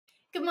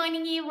Good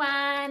morning, Year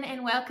 1,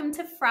 and welcome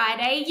to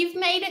Friday. You've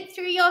made it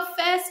through your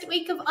first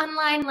week of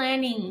online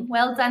learning.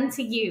 Well done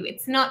to you.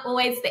 It's not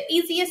always the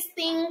easiest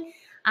thing,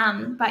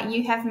 but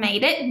you have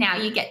made it. Now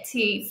you get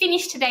to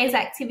finish today's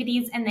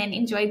activities and then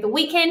enjoy the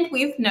weekend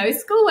with no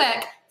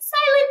schoolwork.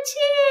 Silent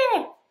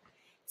chair!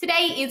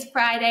 Today is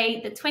Friday,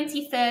 the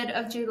 23rd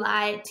of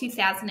July,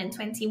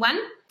 2021.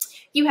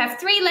 You have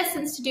 3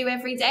 lessons to do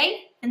every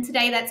day, and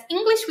today that's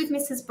English with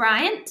Mrs.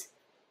 Bryant,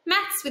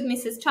 Maths with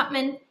Mrs.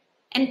 Topman,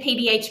 and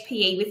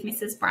PDHPE with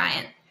Mrs.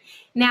 Bryant.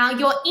 Now,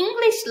 your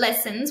English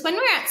lessons, when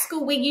we're at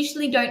school, we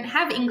usually don't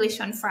have English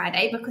on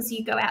Friday because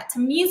you go out to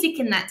music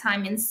in that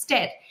time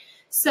instead.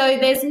 So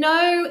there's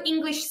no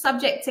English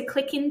subject to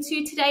click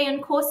into today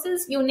in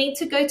courses. You'll need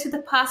to go to the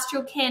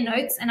pastoral care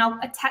notes and I'll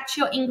attach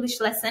your English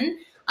lesson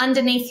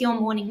underneath your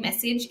morning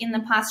message in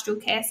the pastoral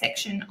care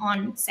section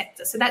on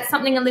Sector. So that's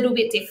something a little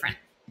bit different.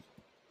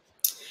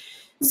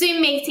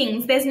 Zoom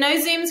meetings. There's no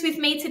Zooms with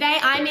me today.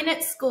 I'm in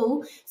at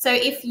school. So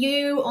if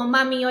you or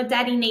mummy or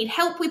daddy need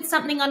help with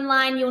something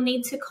online, you'll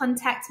need to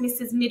contact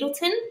Mrs.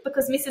 Middleton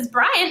because Mrs.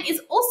 Bryant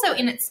is also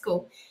in at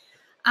school.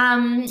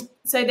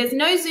 So there's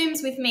no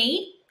Zooms with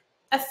me.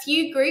 A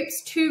few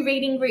groups, 2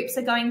 reading groups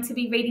are going to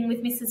be reading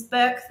with Mrs.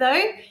 Burke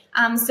though.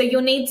 So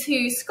you'll need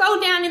to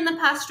scroll down in the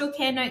pastoral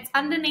care notes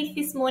underneath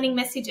this morning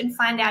message and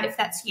find out if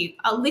that's you.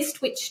 I'll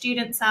list which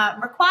students are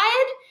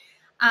required.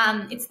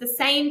 It's the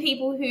same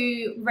people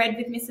who read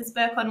with Mrs.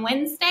 Burke on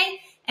Wednesday,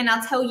 and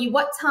I'll tell you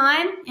what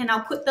time, and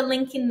I'll put the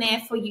link in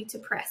there for you to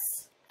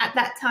press at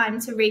that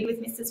time to read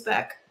with Mrs.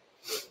 Burke.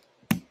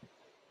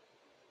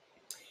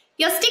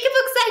 Your sticker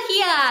books are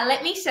here.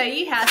 Let me show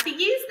you how to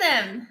use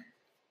them.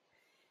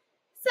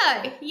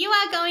 So you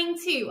are going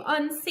to,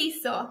 on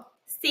Seesaw,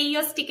 see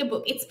your sticker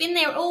book. It's been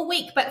there all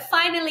week, but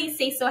finally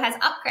Seesaw has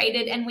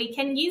upgraded and we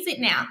can use it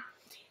now.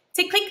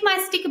 To click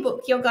my sticker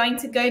book, you're going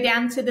to go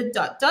down to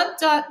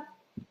the ...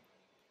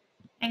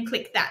 and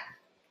click that.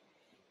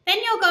 Then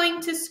you're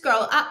going to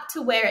scroll up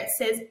to where it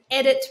says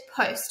Edit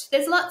Post.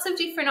 There's lots of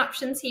different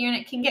options here and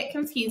it can get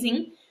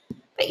confusing,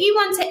 but you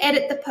want to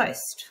edit the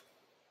post.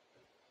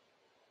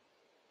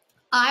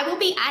 I will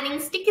be adding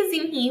stickers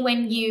in here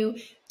when you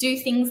do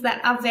things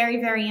that are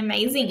very, very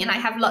amazing, and I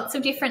have lots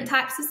of different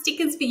types of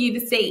stickers for you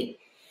to see.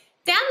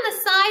 Down the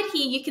side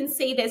here, you can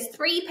see there's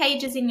 3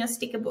 pages in your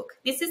sticker book.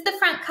 This is the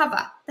front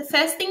cover. The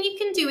first thing you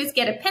can do is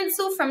get a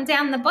pencil from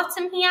down the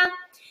bottom here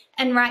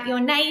and write your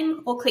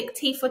name, or click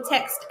T for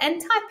text and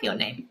type your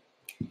name.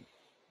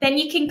 Then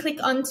you can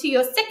click onto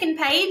your second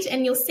page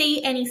and you'll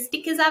see any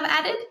stickers I've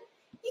added.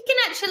 You can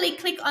actually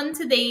click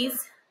onto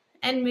these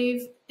and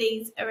move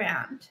these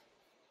around.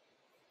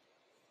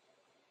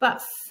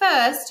 But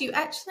first, you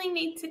actually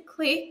need to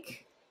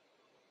click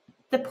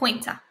the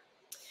pointer.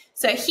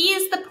 So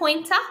here's the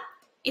pointer.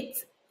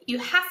 You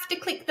have to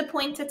click the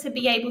pointer to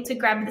be able to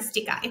grab the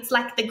sticker. It's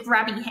like the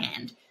grabby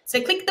hand. So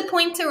click the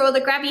pointer or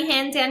the grabby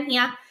hand down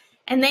here,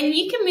 and then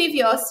you can move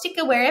your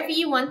sticker wherever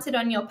you want it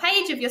on your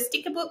page of your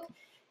sticker book.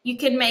 You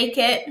can make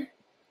it really,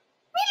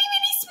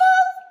 really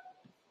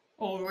small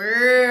or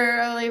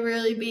really,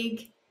 really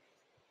big.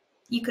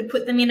 You could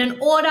put them in an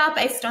order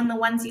based on the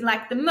ones you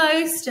like the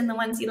most and the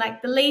ones you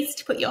like the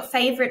least. Put your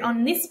favorite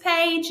on this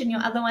page and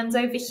your other ones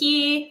over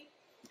here.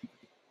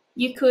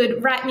 You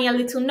could write me a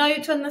little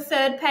note on the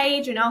 3rd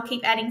page and I'll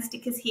keep adding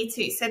stickers here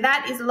too. So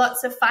that is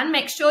lots of fun.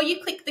 Make sure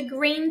you click the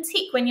green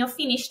tick when you're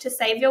finished to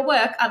save your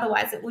work.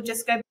 Otherwise it will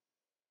just go.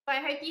 I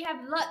hope you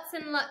have lots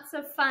and lots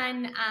of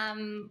fun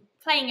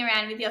playing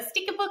around with your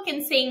sticker book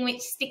and seeing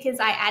which stickers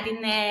I add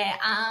in there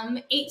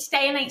each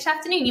day and each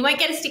afternoon. You won't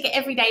get a sticker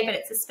every day, but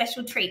it's a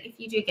special treat if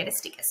you do get a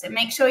sticker. So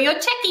make sure you're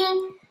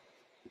checking.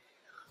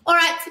 All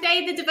right,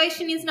 today the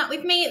devotion is not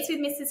with me, it's with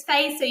Mrs.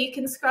 Faye, so you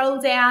can scroll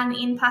down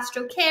in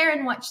pastoral care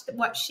and watch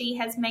what she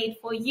has made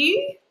for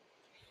you.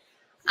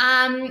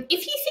 If you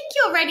think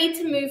you're ready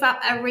to move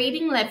up a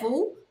reading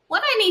level,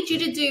 what I need you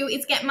to do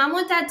is get mum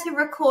or dad to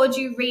record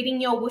you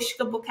reading your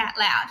Whooshka book out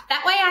loud.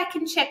 That way I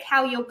can check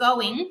how you're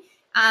going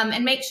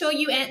and make sure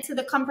you answer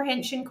the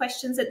comprehension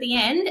questions at the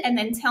end and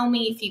then tell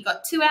me if you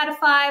got 2 out of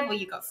 5 or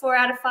you got 4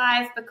 out of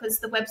 5 because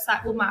the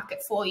website will mark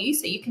it for you,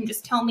 so you can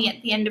just tell me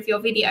at the end of your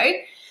video.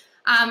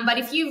 But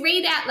if you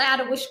read out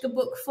loud a Whooshka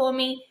book for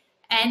me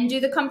and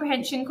do the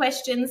comprehension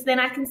questions, then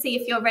I can see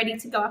if you're ready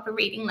to go up a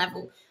reading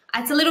level.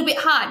 It's a little bit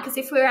hard because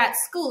if we were at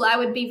school, I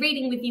would be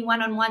reading with you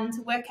one-on-one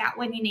to work out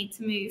when you need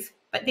to move.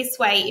 But this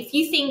way, if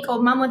you think or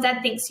mum or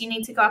dad thinks you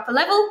need to go up a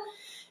level,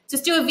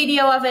 just do a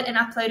video of it and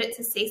upload it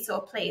to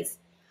Seesaw, please.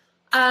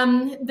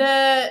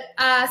 The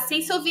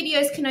Seesaw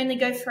videos can only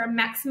go for a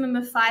maximum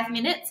of 5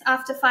 minutes.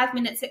 After 5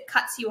 minutes, it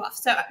cuts you off.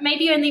 So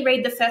maybe only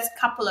read the first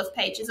couple of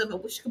pages of a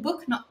Whooshka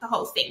book, not the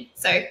whole thing.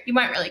 So you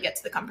won't really get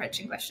to the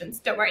comprehension questions.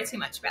 Don't worry too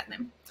much about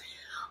them.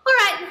 All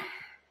right.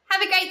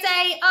 Have a great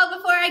day. Oh,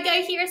 before I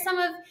go, here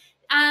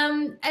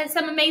are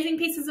some amazing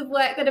pieces of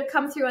work that have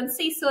come through on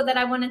Seesaw that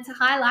I wanted to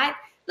highlight.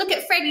 Look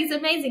at Freddie's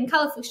amazing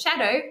colourful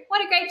shadow.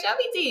 What a great job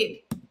he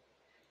did.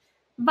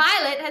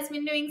 Violet has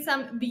been doing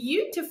some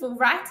beautiful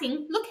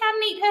writing. Look how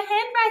neat her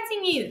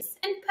handwriting is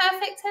and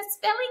perfect her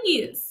spelling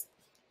is.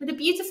 with a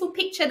beautiful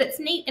picture that's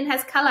neat and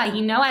has color.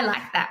 You know I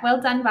like that.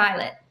 Well done,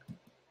 Violet.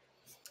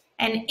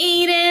 And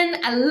Eden,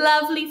 a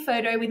lovely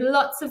photo with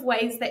lots of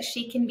ways that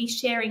she can be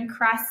sharing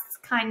Christ's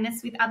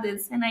kindness with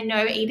others. And I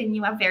know, Eden,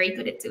 you are very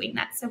good at doing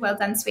that. So well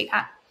done,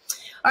 sweetheart.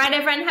 All right,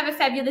 everyone, have a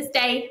fabulous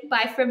day.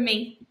 Bye from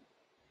me.